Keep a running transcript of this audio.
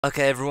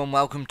Okay everyone,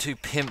 welcome to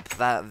Pimp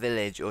That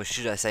Village, or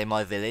should I say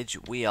my village.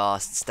 We are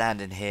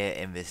standing here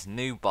in this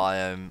new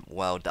biome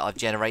world that I've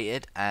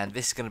generated, and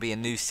this is going to be a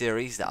new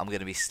series that I'm going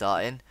to be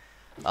starting.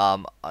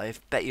 I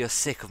bet you're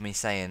sick of me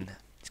saying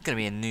it's going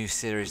to be a new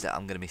series that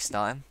I'm going to be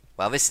starting.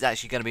 Well, this is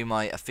actually going to be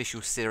my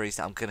official series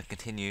that I'm going to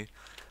continue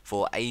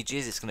for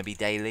ages. It's going to be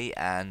daily,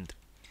 and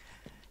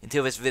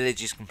until this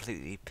village is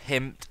completely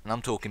pimped, and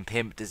I'm talking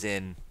pimped as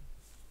in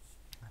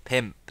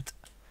pimped.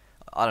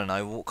 I don't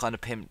know what kind of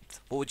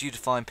pimped. What would you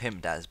define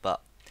pimped as? But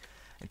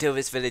until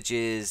this village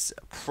is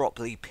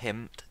properly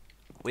pimped,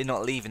 we're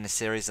not leaving the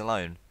series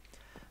alone.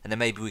 And then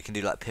maybe we can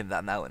do like Pimp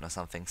That Mountain or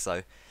something.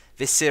 So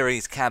this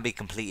series can be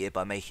completed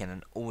by making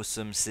an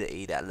awesome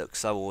city that looks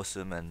so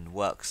awesome and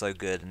works so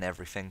good and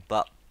everything.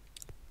 But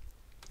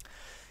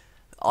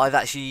I've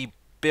actually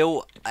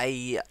built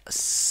a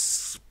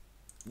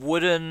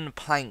wooden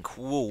plank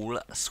wall,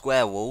 a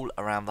square wall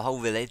around the whole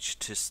village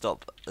to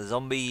stop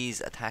zombies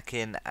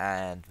attacking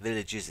and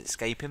villagers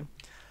escaping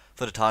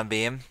for the time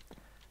being.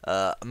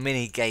 A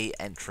mini gate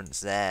entrance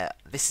there.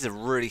 This is a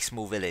really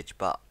small village,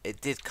 but it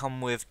did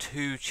come with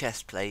 2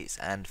 chest plates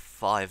and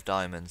 5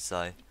 diamonds,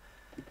 so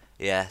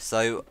yeah.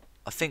 So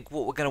I think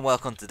what we're going to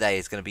work on today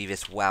is going to be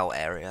this WoW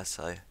area.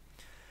 So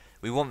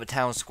we want the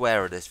town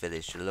square of this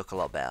village to look a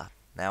lot better.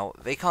 Now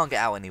they can't get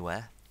out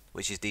anywhere,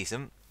 which is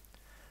decent.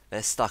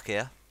 They're stuck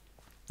here.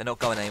 They're not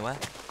going anywhere.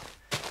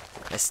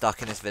 They're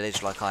stuck in this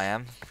village like I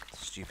am.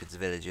 Stupid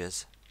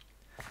villagers.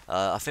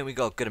 I think we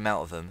got a good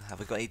amount of them. Have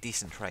we got any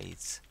decent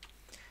trades?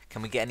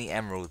 Can we get any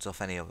emeralds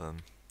off any of them?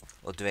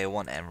 Or do they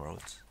want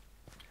emeralds?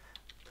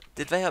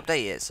 Did they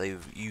update it so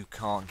you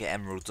can't get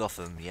emeralds off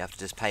them? You have to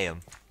just pay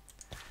them.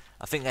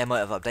 I think they might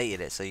have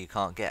updated it so you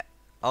can't get...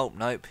 Oh,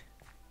 nope.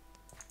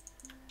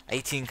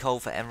 18 coal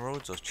for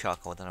emeralds or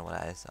charcoal. I don't know what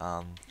that is.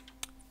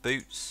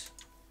 Boots.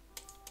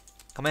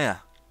 Come here.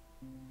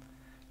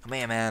 Come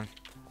here, man.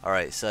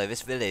 Alright, so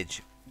this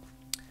village,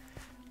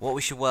 what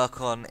we should work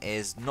on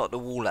is not the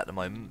wall at the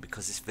moment,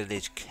 because this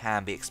village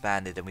can be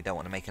expanded and we don't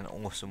want to make an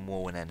awesome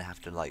wall and then have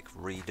to like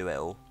redo it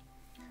all.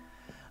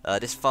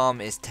 This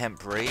farm is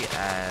temporary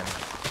and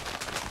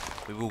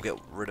we will get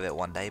rid of it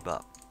one day,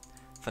 but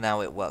for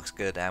now it works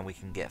good and we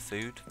can get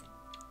food.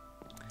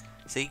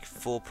 See,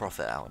 full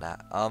profit out of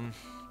that.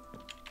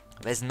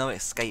 There's no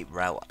escape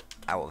route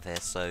out of here,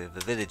 so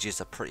the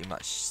villagers are pretty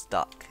much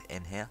stuck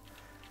in here.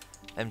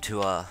 Them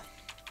two are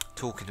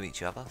talking to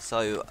each other.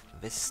 So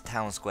this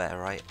town square,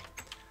 right?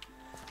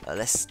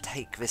 Let's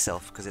take this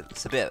off because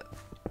it's a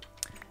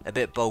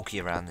bit bulky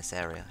around this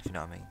area, if you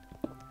know what I mean.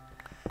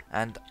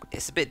 And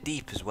it's a bit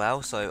deep as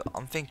well. So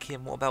I'm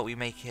thinking, what about we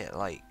make it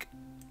like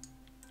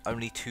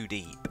only 2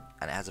 deep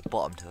and it has a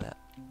bottom to it,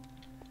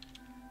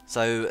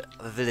 so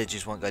the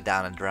villagers won't go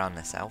down and drown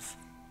themselves.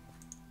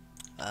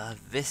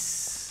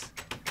 This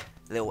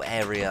little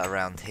area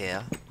around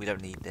here, we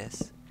don't need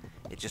this.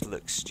 It just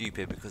looks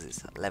stupid because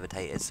it's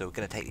levitated, so we're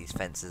going to take these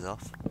fences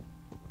off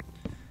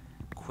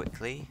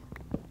quickly.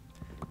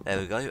 There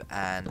we go,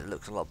 and it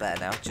looks a lot better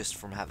now just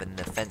from having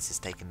the fences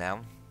taken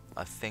down.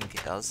 I think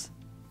it does.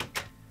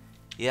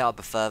 Yeah, I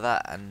prefer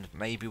that, and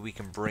maybe we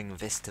can bring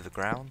this to the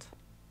ground.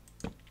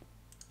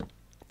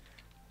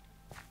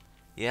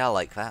 Yeah, I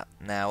like that.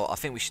 Now, I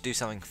think we should do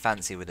something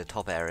fancy with the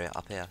top area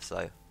up here,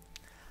 so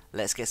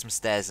let's get some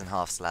stairs and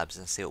half slabs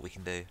and see what we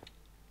can do.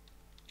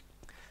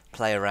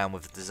 Play around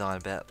with the design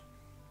a bit.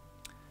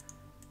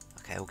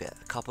 Okay, we'll get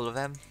a couple of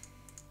them.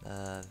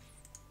 That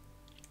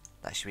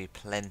should be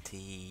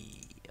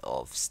plenty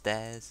of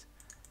stairs.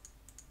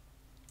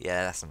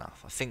 Yeah, that's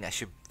enough. I think that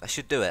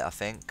should do it. I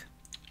think.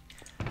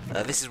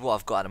 This is what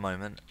I've got at the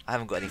moment. I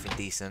haven't got anything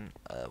decent.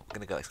 We're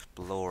gonna go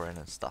exploring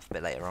and stuff a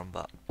bit later on,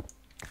 but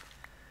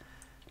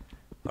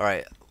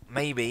alright,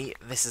 maybe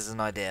this is an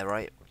idea,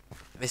 right?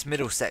 This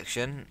middle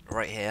section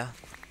right here.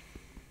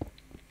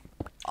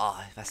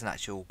 Ah, that's an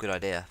actual good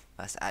idea.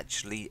 That's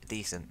actually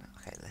decent.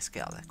 Okay, let's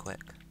get up there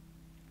quick.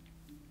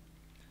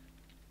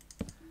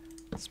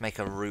 Let's make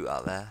a route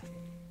up there.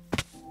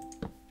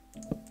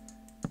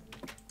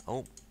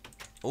 Oh,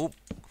 oh,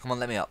 come on,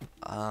 let me up.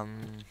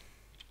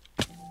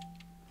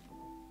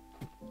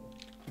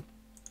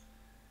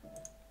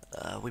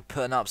 We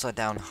put an upside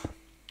down.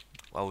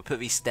 Well, we put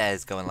these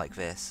stairs going like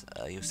this.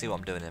 You'll see what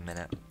I'm doing in a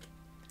minute.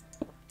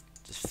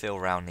 Just feel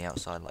around the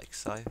outside like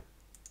so.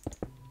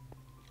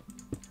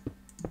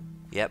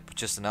 Yep,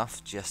 just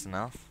enough, just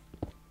enough.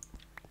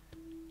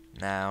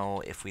 Now,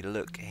 if we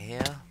look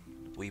here,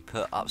 we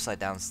put upside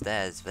down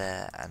stairs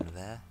there and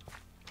there.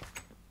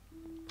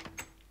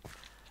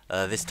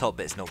 This top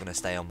bit's not going to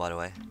stay on, by the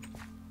way.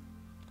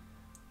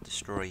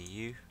 Destroy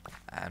you,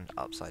 and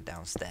upside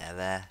down stair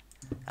there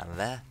and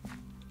there.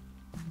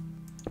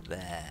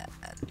 There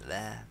and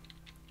there.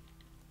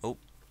 Oh.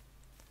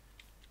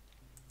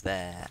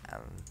 There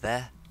and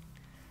there.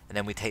 And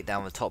then we take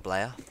down the top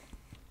layer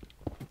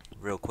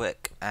real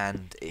quick,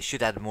 and it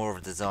should add more of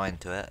a design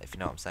to it, if you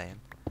know what I'm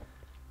saying.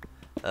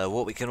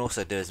 What we can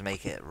also do is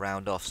make it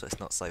round off so it's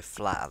not so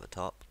flat at the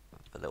top,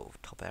 the little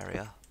top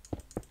area,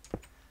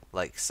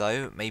 like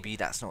so. Maybe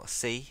that's not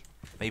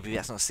maybe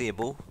that's not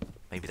seeable.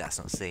 Maybe that's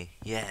not C.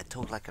 Yeah,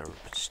 talk like a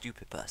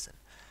stupid person.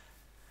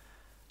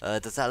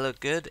 Does that look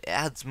good? It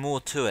adds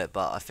more to it,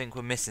 but I think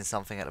we're missing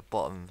something at the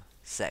bottom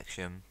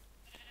section.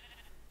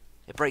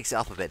 It breaks it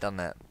up a bit, doesn't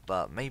it?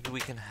 But maybe we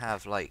can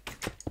have, like...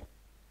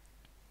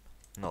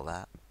 Not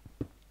that.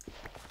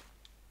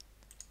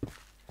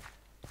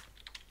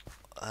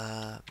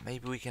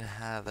 Maybe we can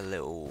have a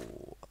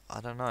little...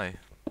 I don't know.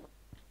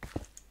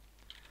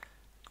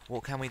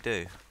 What can we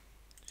do?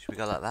 Should we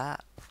go like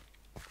that?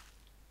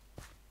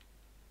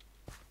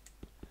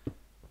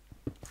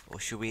 Or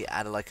should we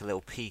add like a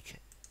little peak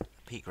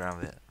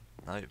around it?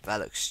 No, that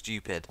looks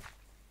stupid.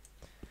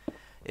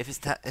 If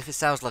it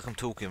sounds like I'm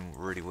talking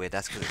really weird,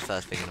 that's because it's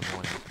first thing in the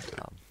morning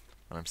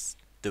when I'm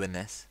doing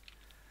this.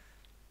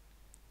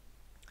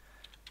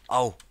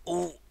 Oh,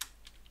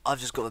 I've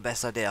just got the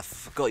best idea. I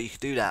forgot you could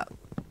do that.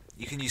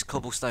 You can use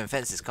cobblestone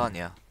fences, can't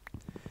you?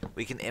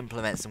 We can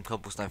implement some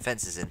cobblestone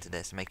fences into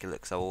this and make it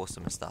look so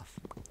awesome and stuff.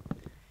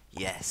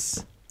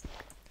 Yes.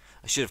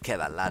 I should have kept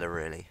that ladder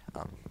really.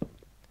 But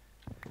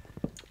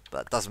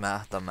it doesn't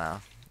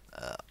matter.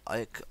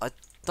 I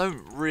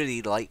don't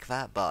really like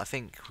that, but I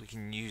think we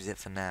can use it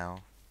for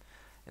now.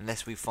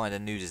 Unless we find a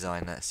new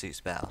design that suits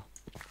better.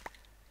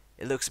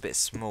 It looks a bit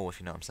small, if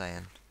you know what I'm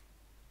saying.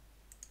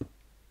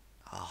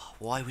 Oh,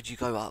 why would you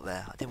go up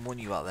there? I didn't want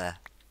you up there.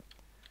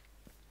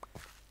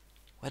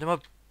 Where the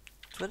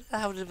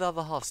hell did the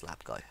other half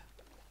slab go?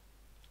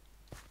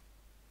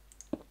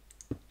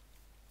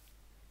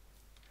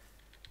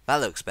 That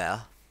looks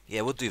better.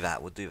 Yeah, we'll do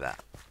that.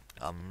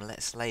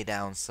 Let's lay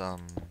down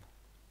some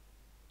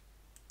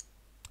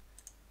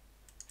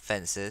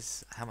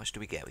fences. How much do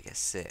we get? We get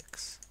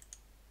 6.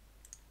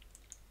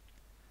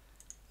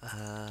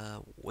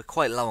 We're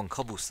quite low on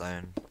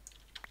cobblestone.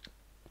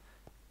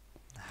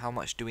 How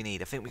much do we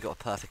need? I think we got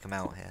a perfect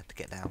amount here to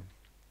get down.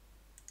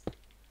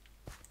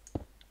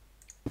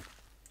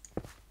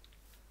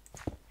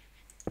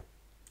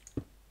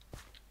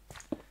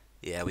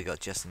 Yeah, we got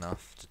just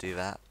enough to do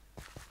that.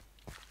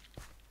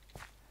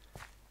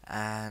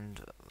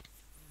 And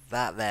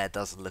that there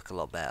does look a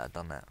lot better,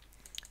 doesn't it?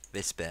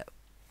 This bit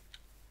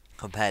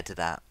compared to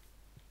that.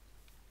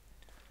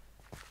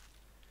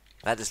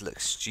 That just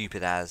looks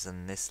stupid as,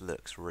 and this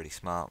looks really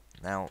smart.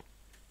 Now,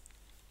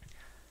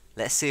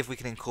 let's see if we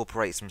can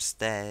incorporate some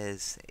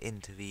stairs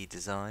into the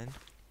design.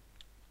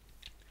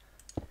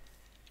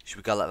 Should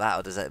we go like that,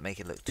 or does that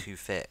make it look too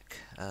thick?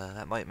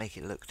 That might make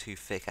it look too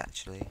thick,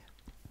 actually.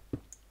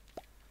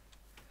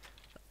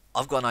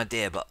 I've got an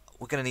idea, but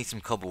we're going to need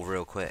some cobble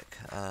real quick.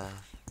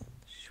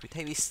 Should we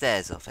take these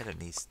stairs off? I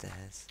don't need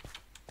stairs.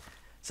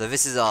 So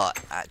this is our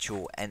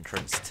actual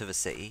entrance to the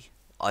city.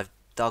 I've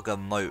dug a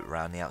moat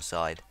around the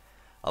outside.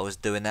 I was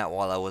doing that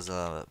while I was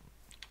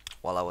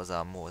what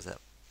was it?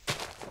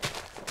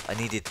 I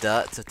needed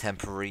dirt to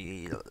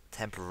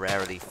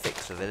temporarily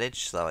fix the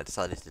village, so I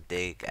decided to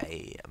dig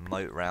a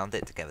moat around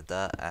it to get the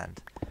dirt, and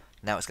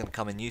now it's going to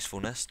come in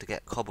usefulness to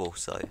get cobble,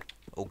 so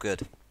all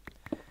good.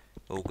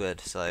 All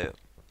good, so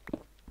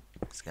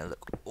it's going to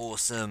look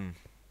awesome.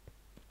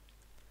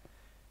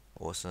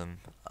 Awesome.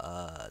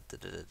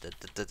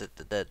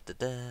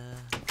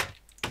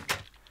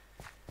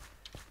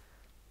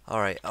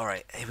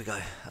 Alright, here we go.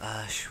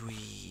 Should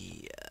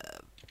we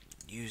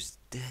use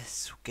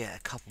this? Get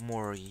a couple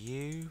more of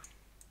you.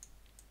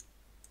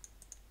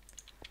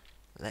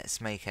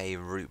 Let's make a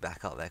route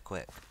back up there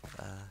quick.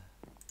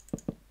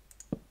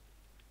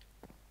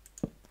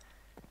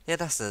 Yeah,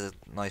 that's a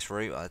nice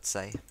route, I'd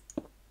say.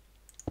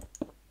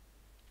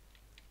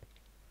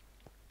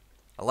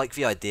 I like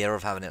the idea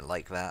of having it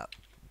like that,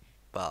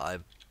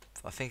 but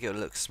I think it would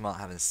look smart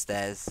having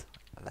stairs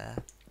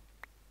there.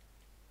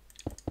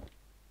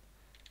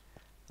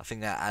 I think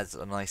that adds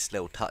a nice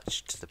little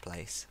touch to the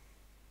place.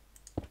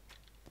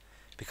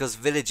 Because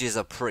villages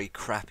are pretty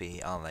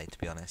crappy, aren't they, to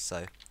be honest,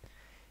 so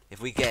if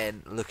we get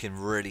in looking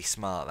really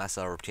smart, that's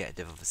our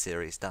objective of the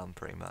series done,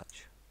 pretty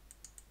much.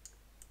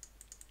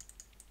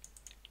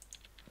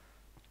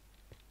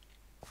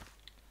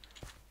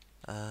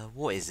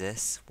 What is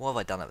this? What have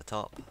I done at the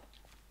top?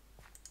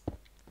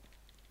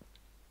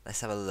 Let's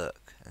have a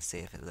look and see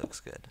if it looks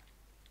good.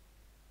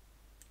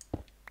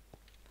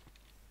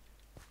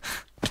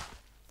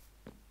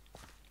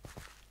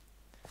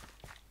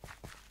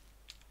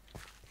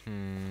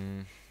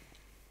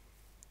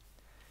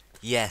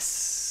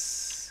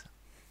 Yes.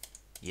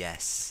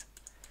 Yes.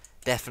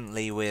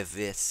 Definitely with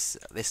this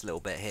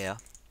little bit here.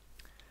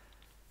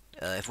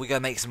 If we go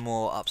make some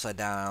more upside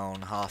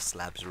down half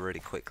slabs really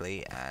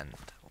quickly, and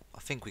I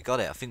think we got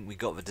it. I think we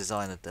got the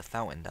design of the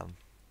fountain done.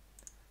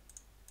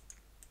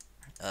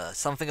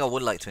 Something I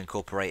would like to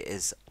incorporate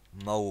is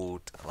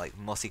mold, like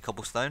mossy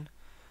cobblestone,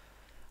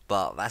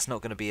 but that's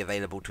not going to be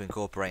available to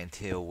incorporate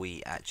until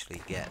we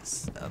actually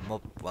get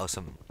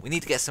we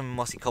need to get some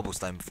mossy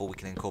cobblestone before we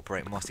can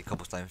incorporate mossy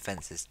cobblestone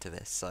fences to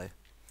this. So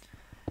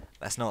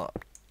that's not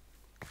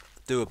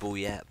doable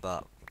yet,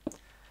 but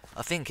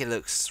I think it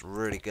looks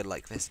really good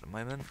like this at the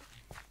moment.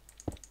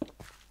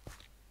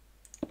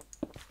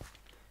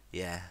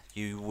 Yeah,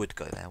 you would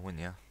go there,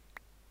 wouldn't you?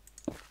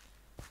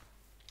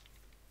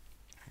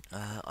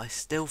 I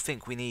still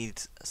think we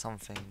need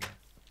something.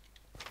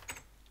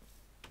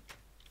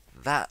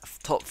 That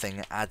top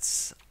thing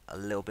adds a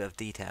little bit of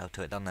detail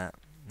to it, doesn't it?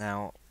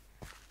 Now,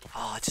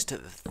 I just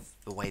took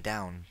the way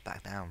down,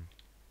 back down.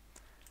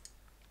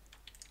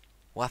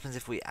 What happens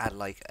if we add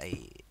like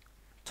a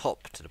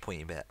top to the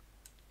pointy bit?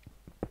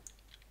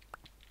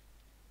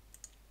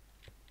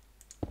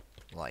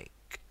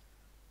 Like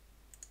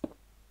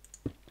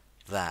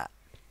that.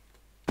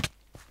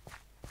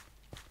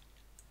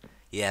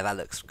 Yeah, that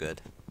looks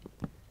good.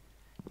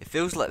 It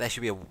feels like there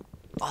should be a...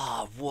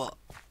 Oh, what?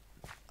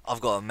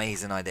 I've got an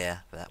amazing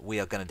idea that we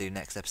are going to do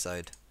next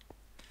episode.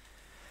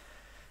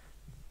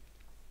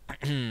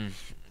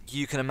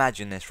 You can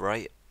imagine this,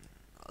 right?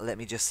 Let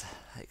me just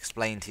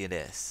explain to you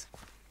this.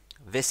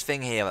 This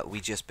thing here that we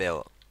just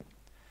built.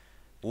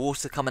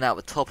 Water coming out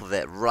the top of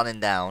it, running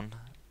down,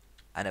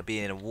 and it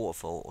being a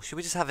waterfall. Or should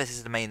we just have this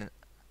as the main...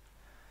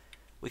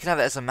 We can have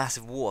it as a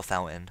massive water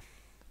fountain.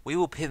 We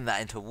will pin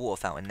that into a water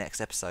fountain next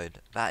episode.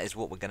 That is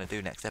what we're going to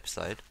do next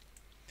episode.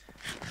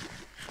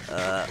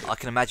 I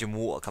can imagine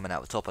water coming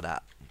out the top of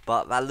that.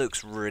 But that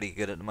looks really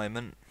good at the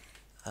moment.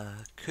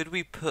 Could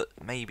we put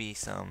maybe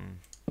some...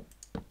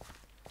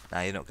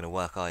 Nah, you're not going to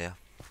work, are you?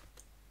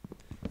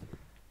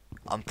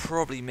 I'm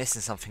probably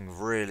missing something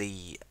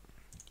really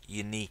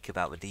unique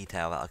about the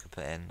detail that I could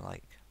put in.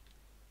 Like,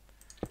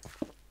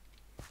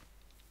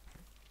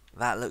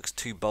 that looks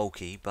too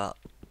bulky, but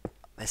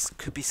there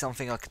could be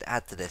something I could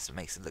add to this that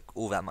makes it look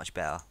all that much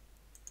better.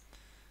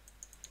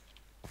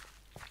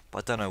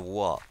 But I don't know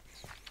what.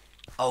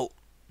 Oh!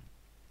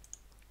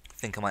 I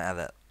think I might have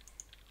it.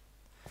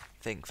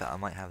 Think that I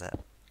might have it.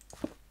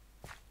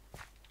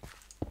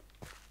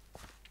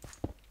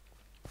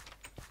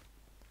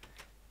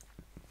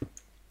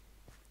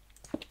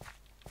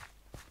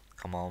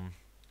 Come on.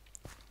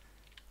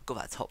 I've got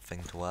that top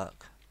thing to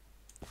work.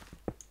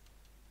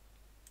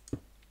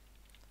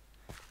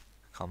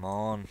 Come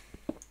on.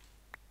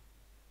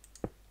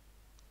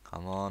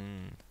 Come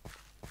on.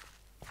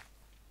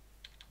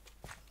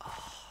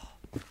 Oh.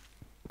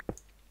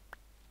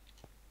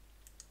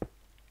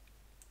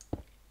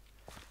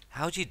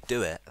 How do you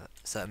do it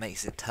so it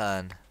makes it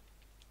turn?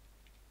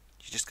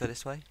 Do you just go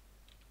this way?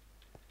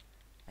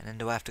 And then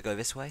do I have to go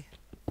this way?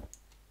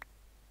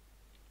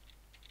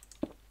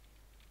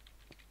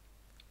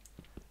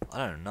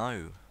 I don't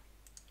know.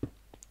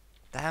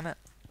 Damn it.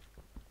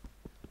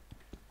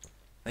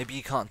 Maybe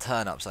you can't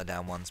turn upside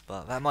down ones,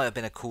 but that might have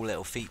been a cool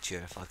little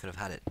feature if I could have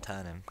had it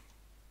turning.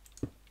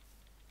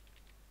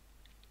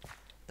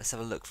 Let's have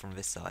a look from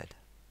this side.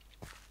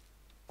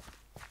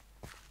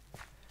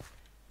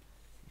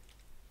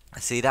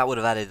 See, that would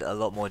have added a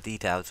lot more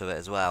detail to it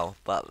as well,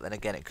 but then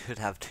again it could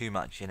have too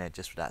much in it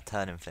just with that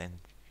turning thing.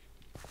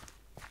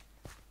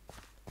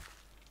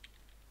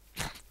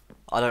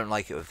 I don't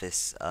like it with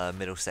this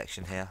middle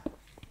section here.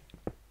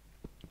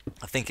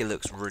 I think it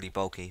looks really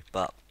bulky,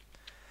 but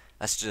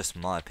that's just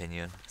my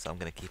opinion, so I'm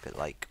going to keep it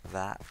like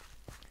that.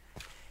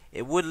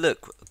 It would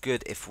look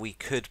good if we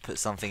could put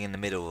something in the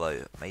middle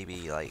though,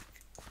 maybe like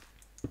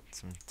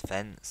some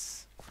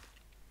fence,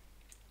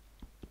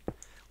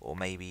 or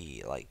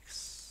maybe like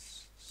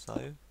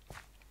so.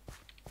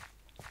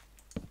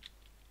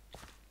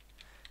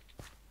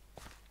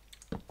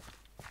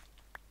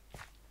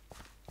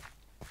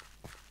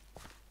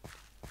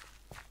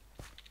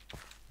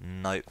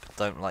 Nope,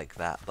 don't like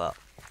that, but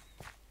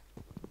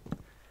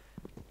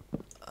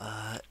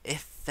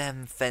if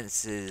them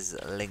fences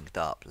linked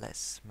up,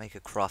 let's make a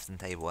crafting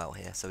table out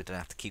here so we don't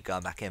have to keep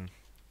going back in.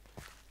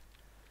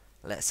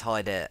 Let's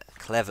hide it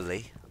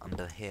cleverly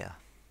under here.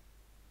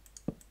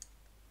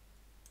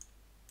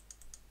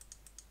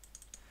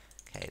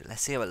 Okay,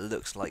 let's see how it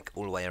looks like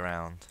all the way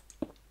around.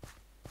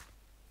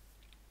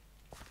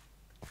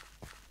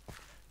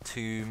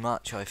 Too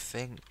much, I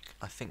think.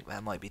 I think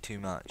that might be too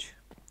much.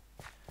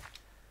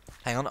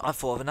 Hang on, I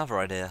thought of another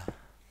idea.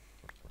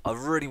 I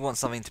really want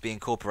something to be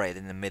incorporated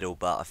in the middle,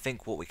 but I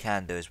think what we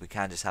can do is we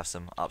can just have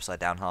some upside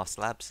down half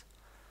slabs.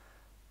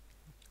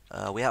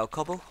 We out of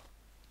cobble?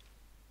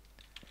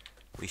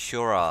 We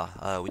sure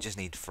are. We just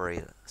need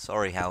 3.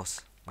 Sorry,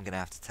 house. I'm gonna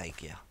have to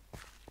take you.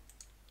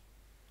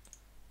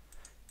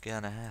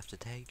 Gonna have to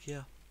take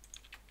you.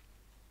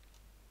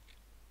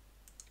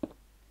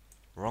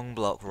 Wrong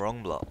block,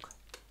 wrong block.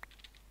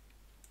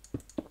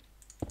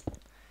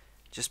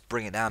 Just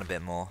bring it down a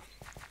bit more.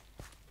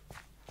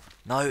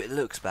 No, it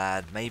looks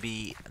bad.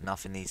 Maybe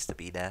nothing needs to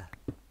be there.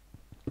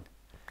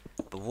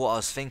 But what I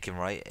was thinking,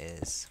 right,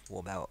 is... What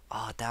about...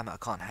 Oh, damn it, I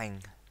can't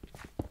hang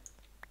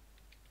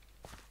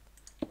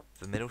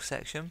the middle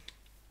section.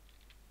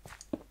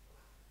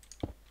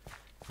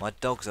 My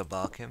dogs are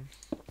barking.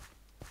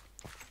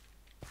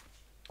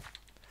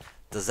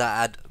 Does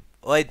that add...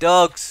 Oi,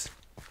 dogs!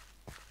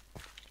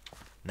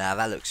 Nah,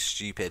 that looks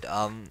stupid.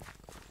 I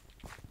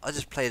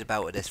just played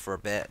about with this for a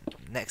bit.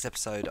 Next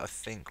episode, I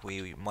think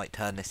we might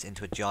turn this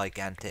into a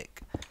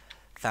gigantic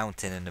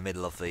fountain in the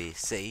middle of the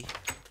sea.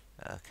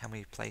 Can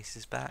we place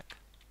this back?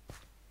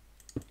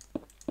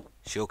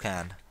 Sure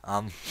can.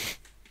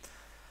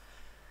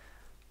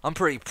 I'm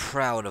pretty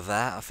proud of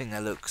that. I think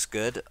that looks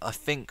good. I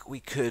think we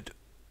could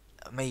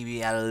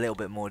maybe add a little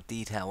bit more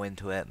detail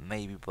into it,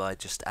 maybe by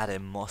just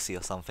adding mossy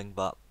or something,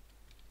 but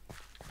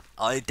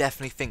I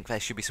definitely think there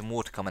should be some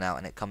water coming out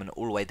and it coming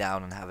all the way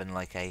down and having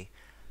like a...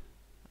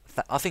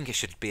 I think it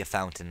should be a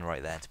fountain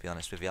right there, to be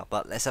honest with you.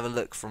 But let's have a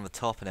look from the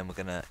top and then we're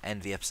going to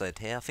end the episode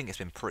here. I think it's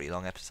been a pretty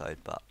long episode,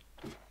 but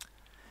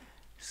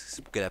it's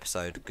a good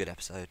episode, good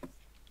episode.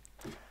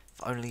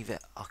 If I only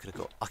that I could have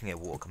got... I can get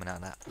water coming out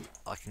of that.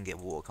 I can get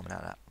water coming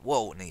out of that.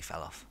 Whoa, knee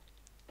fell off.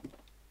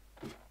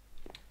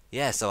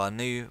 Yeah, so our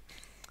new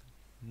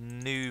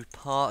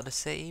part of the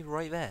city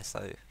right there.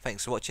 So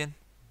thanks for watching.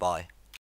 Bye.